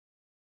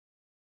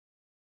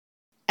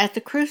At the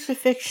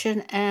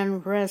crucifixion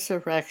and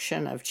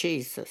resurrection of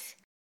Jesus,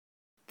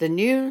 the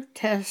New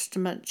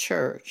Testament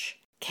church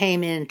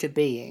came into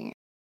being.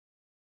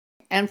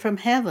 And from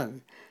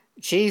heaven,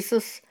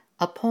 Jesus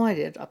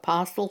appointed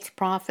apostles,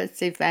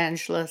 prophets,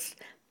 evangelists,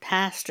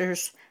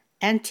 pastors,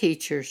 and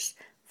teachers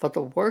for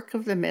the work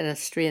of the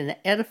ministry and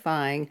the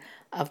edifying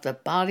of the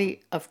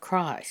body of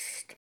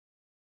Christ.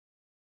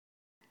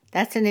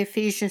 That's in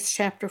Ephesians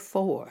chapter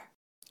 4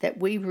 that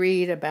we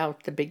read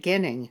about the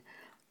beginning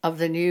of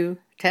the New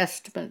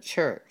Testament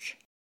church.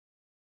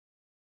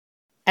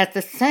 At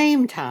the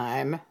same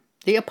time,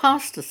 the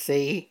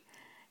apostasy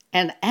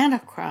and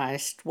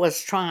Antichrist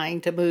was trying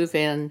to move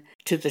in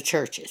to the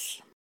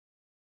churches.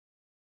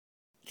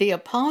 The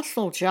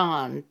Apostle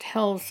John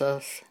tells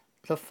us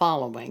the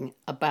following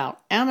about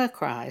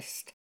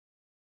Antichrist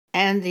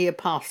and the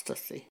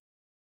apostasy.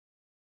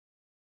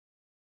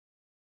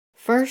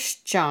 1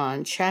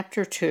 John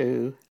chapter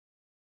 2,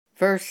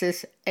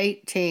 verses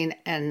 18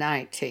 and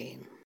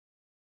 19.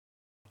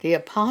 The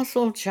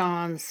Apostle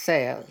John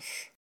says,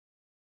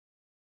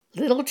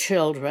 "Little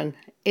children,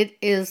 it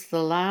is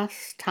the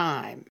last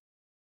time.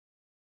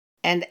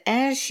 And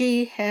as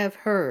ye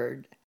have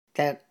heard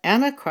that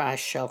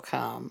Antichrist shall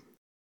come,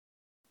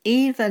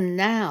 even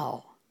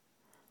now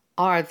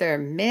are there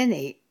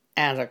many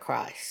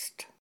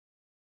Antichrists,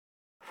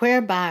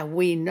 whereby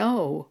we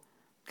know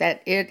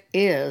that it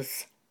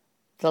is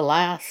the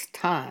last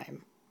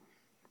time.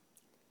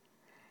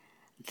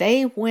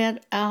 They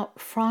went out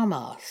from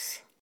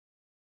us,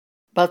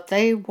 but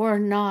they were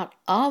not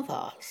of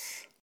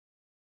us.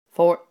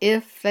 For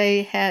if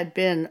they had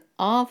been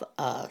of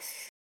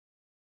us,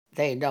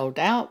 they no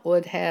doubt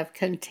would have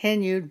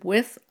continued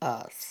with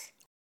us.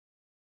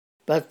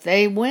 But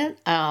they went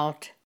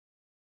out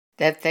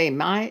that they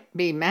might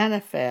be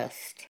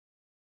manifest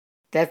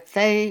that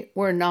they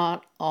were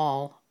not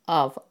all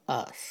of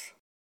us."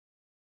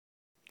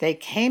 They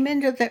came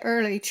into the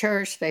early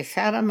church, they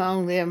sat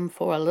among them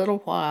for a little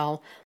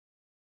while,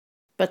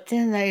 but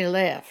then they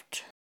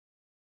left.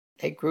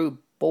 They grew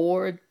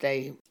bored,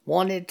 they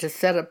wanted to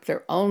set up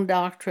their own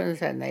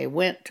doctrines, and they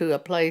went to a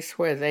place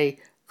where they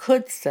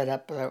could set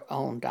up their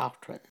own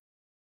doctrine.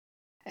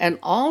 And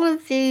all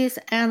of these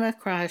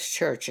Antichrist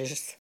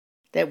churches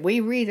that we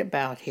read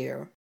about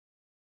here,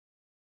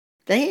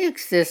 they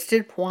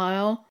existed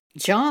while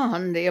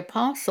John the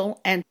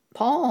Apostle and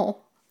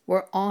Paul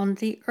were on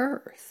the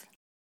earth.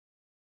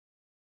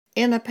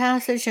 In a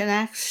passage in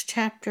Acts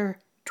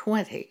chapter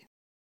 20,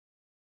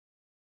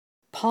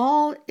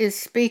 Paul is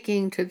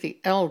speaking to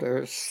the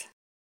elders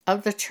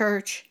of the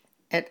church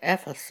at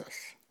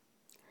Ephesus.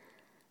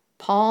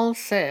 Paul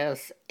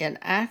says in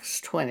Acts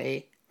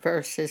 20,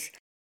 verses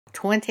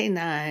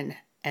 29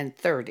 and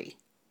 30,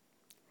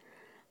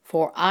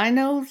 "For I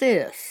know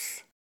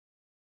this,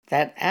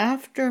 that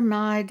after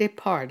my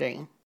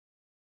departing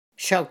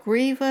shall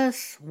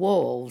grievous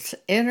wolves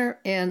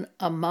enter in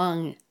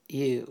among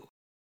you,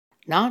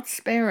 not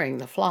sparing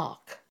the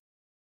flock.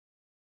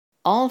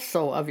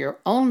 Also of your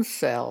own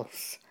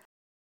selves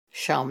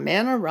shall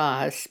men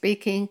arise,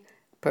 speaking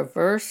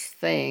perverse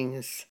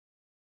things,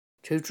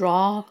 to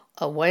draw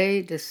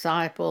away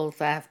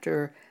disciples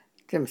after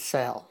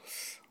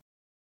themselves."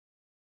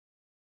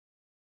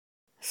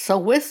 So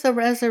with the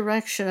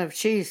resurrection of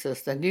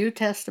Jesus, the New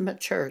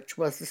Testament church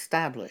was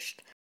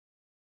established.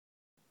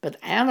 But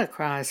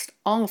Antichrist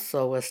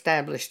also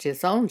established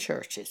his own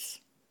churches.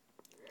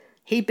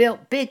 He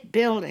built big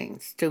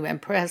buildings to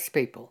impress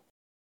people.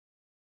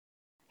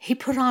 He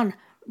put on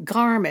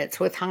garments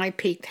with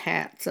high-peaked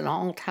hats and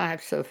all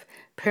types of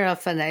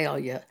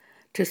paraphernalia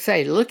to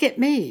say, "Look at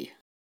me.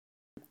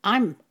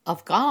 I'm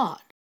of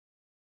God.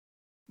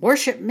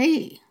 Worship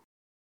me."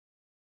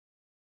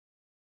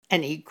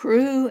 And he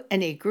grew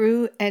and he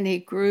grew and he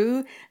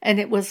grew, and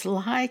it was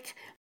like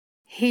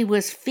he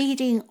was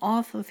feeding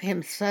off of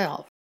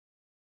himself,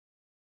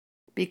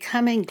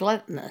 becoming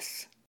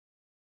gluttonous,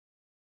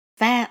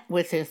 fat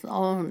with his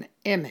own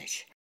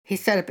image. He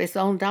set up his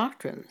own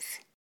doctrines,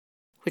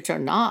 which are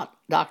not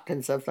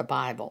doctrines of the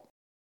Bible.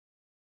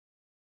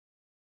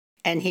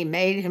 And he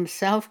made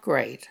himself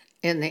great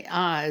in the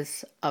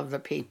eyes of the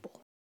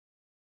people.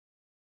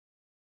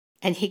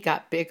 And he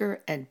got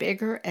bigger and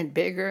bigger and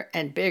bigger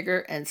and bigger,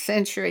 and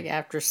century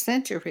after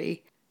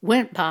century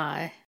went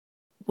by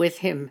with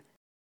him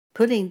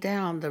putting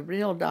down the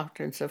real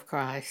doctrines of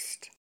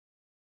Christ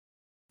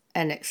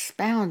and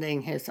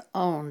expounding his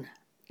own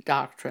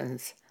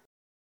doctrines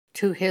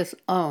to his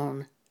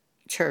own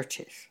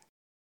churches.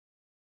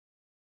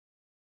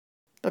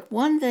 But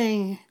one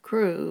thing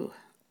grew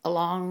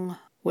along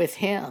with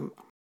him.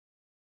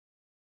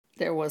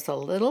 There was a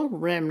little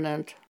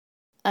remnant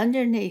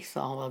underneath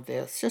all of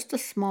this, just a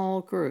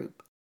small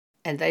group,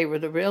 and they were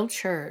the real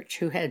church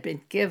who had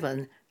been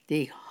given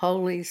the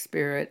Holy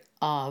Spirit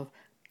of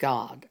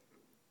God.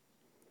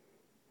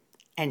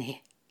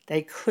 And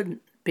they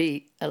couldn't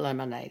be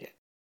eliminated.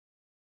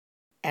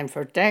 And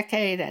for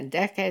decade and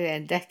decade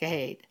and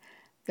decade,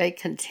 they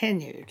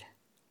continued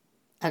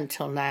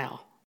until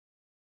now.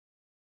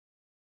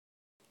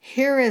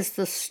 Here is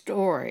the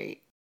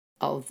story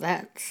of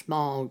that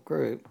small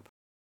group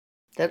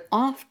that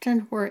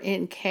often were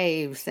in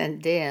caves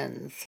and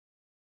dens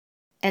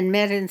and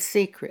met in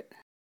secret,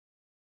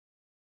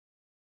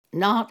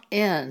 not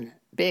in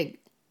big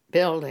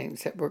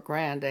buildings that were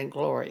grand and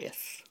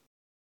glorious.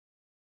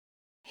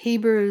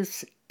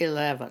 Hebrews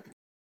 11.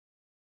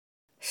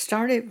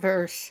 Start at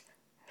verse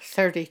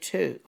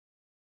 32.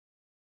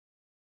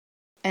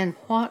 And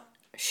what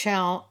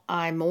shall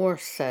I more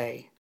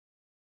say?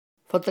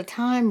 For the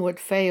time would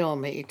fail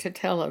me to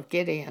tell of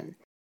Gideon,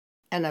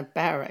 and of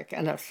Barak,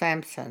 and of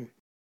Samson,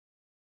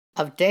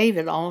 of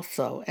David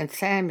also, and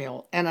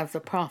Samuel, and of the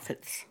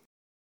prophets,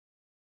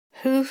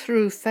 who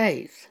through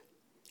faith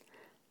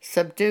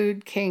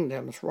subdued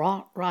kingdoms,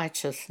 wrought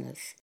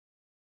righteousness,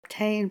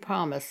 obtained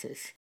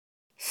promises,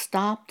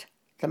 stopped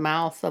the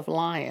mouth of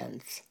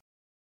lions,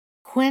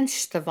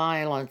 quenched the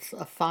violence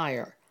of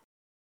fire,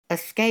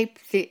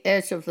 escaped the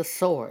edge of the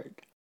sword,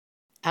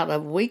 out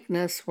of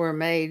weakness were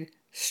made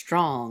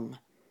strong,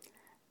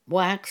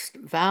 waxed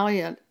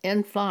valiant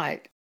in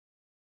flight,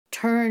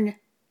 turned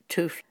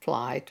to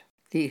flight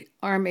the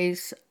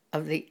armies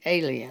of the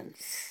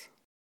aliens.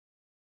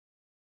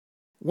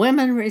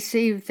 Women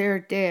received their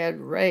dead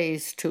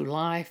raised to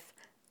life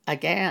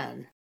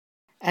again,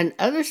 and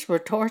others were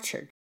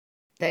tortured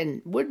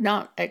and would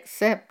not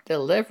accept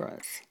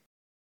deliverance,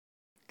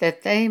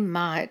 that they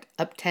might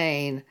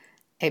obtain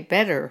a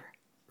better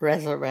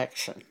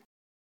resurrection.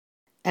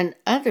 And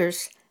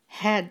others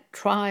had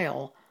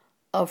trial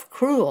of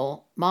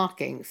cruel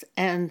mockings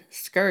and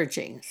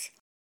scourgings,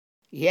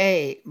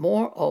 yea,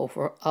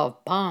 moreover,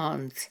 of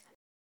bonds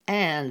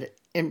and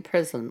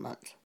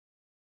imprisonment.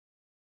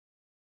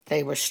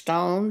 They were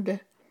stoned,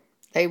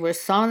 they were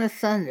sawn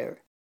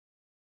asunder,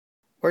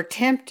 were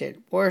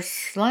tempted, were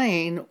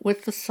slain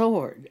with the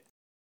sword.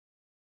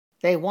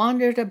 They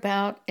wandered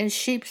about in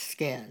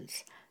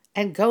sheepskins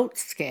and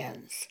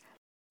goatskins,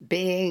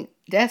 being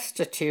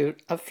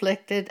destitute,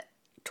 afflicted,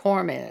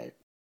 tormented,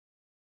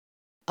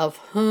 of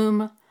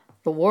whom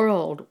the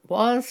world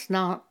was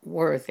not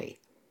worthy.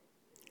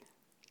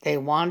 They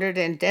wandered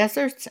in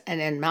deserts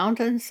and in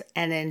mountains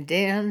and in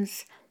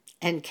dens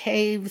and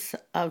caves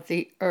of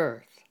the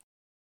earth.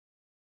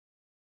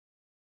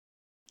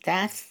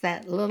 That's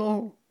that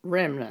little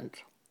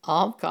remnant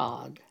of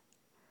God,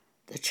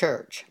 the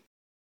church.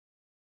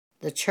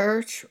 The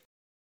church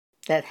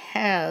that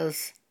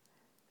has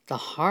the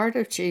heart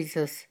of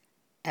Jesus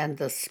and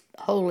the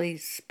Holy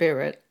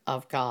Spirit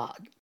of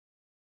God.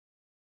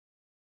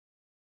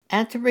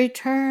 At the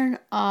return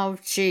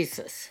of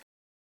Jesus,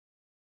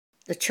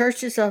 the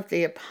churches of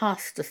the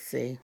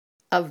apostasy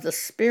of the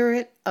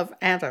spirit of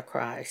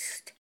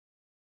Antichrist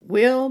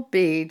will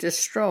be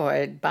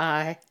destroyed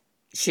by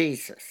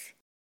Jesus.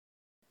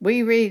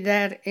 We read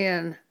that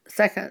in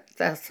 2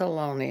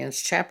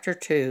 Thessalonians chapter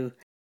 2,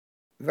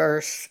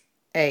 verse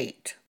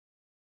 8.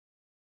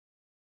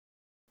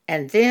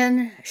 And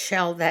then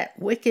shall that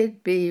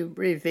wicked be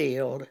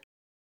revealed,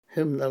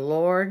 whom the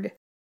Lord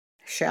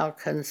shall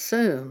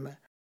consume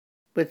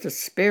with the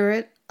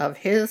spirit of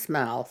his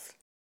mouth,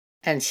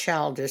 and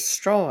shall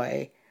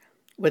destroy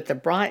with the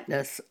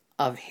brightness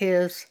of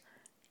his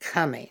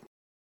coming.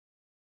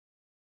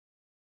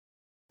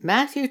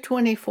 Matthew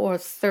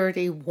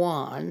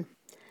 24:31,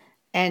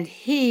 and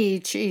he,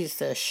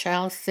 Jesus,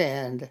 shall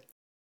send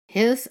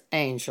his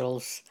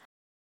angels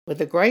with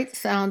a great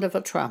sound of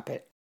a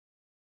trumpet,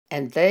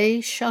 and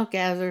they shall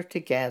gather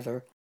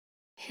together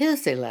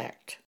his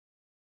elect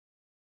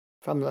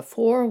from the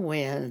four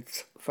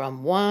winds,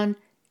 from one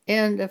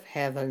end of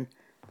heaven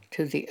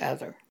to the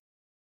other.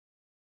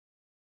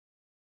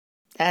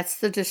 That's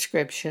the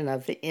description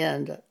of the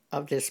end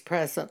of this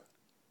present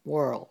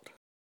world.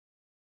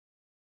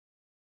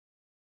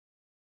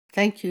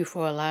 Thank you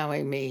for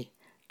allowing me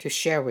to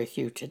share with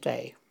you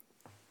today.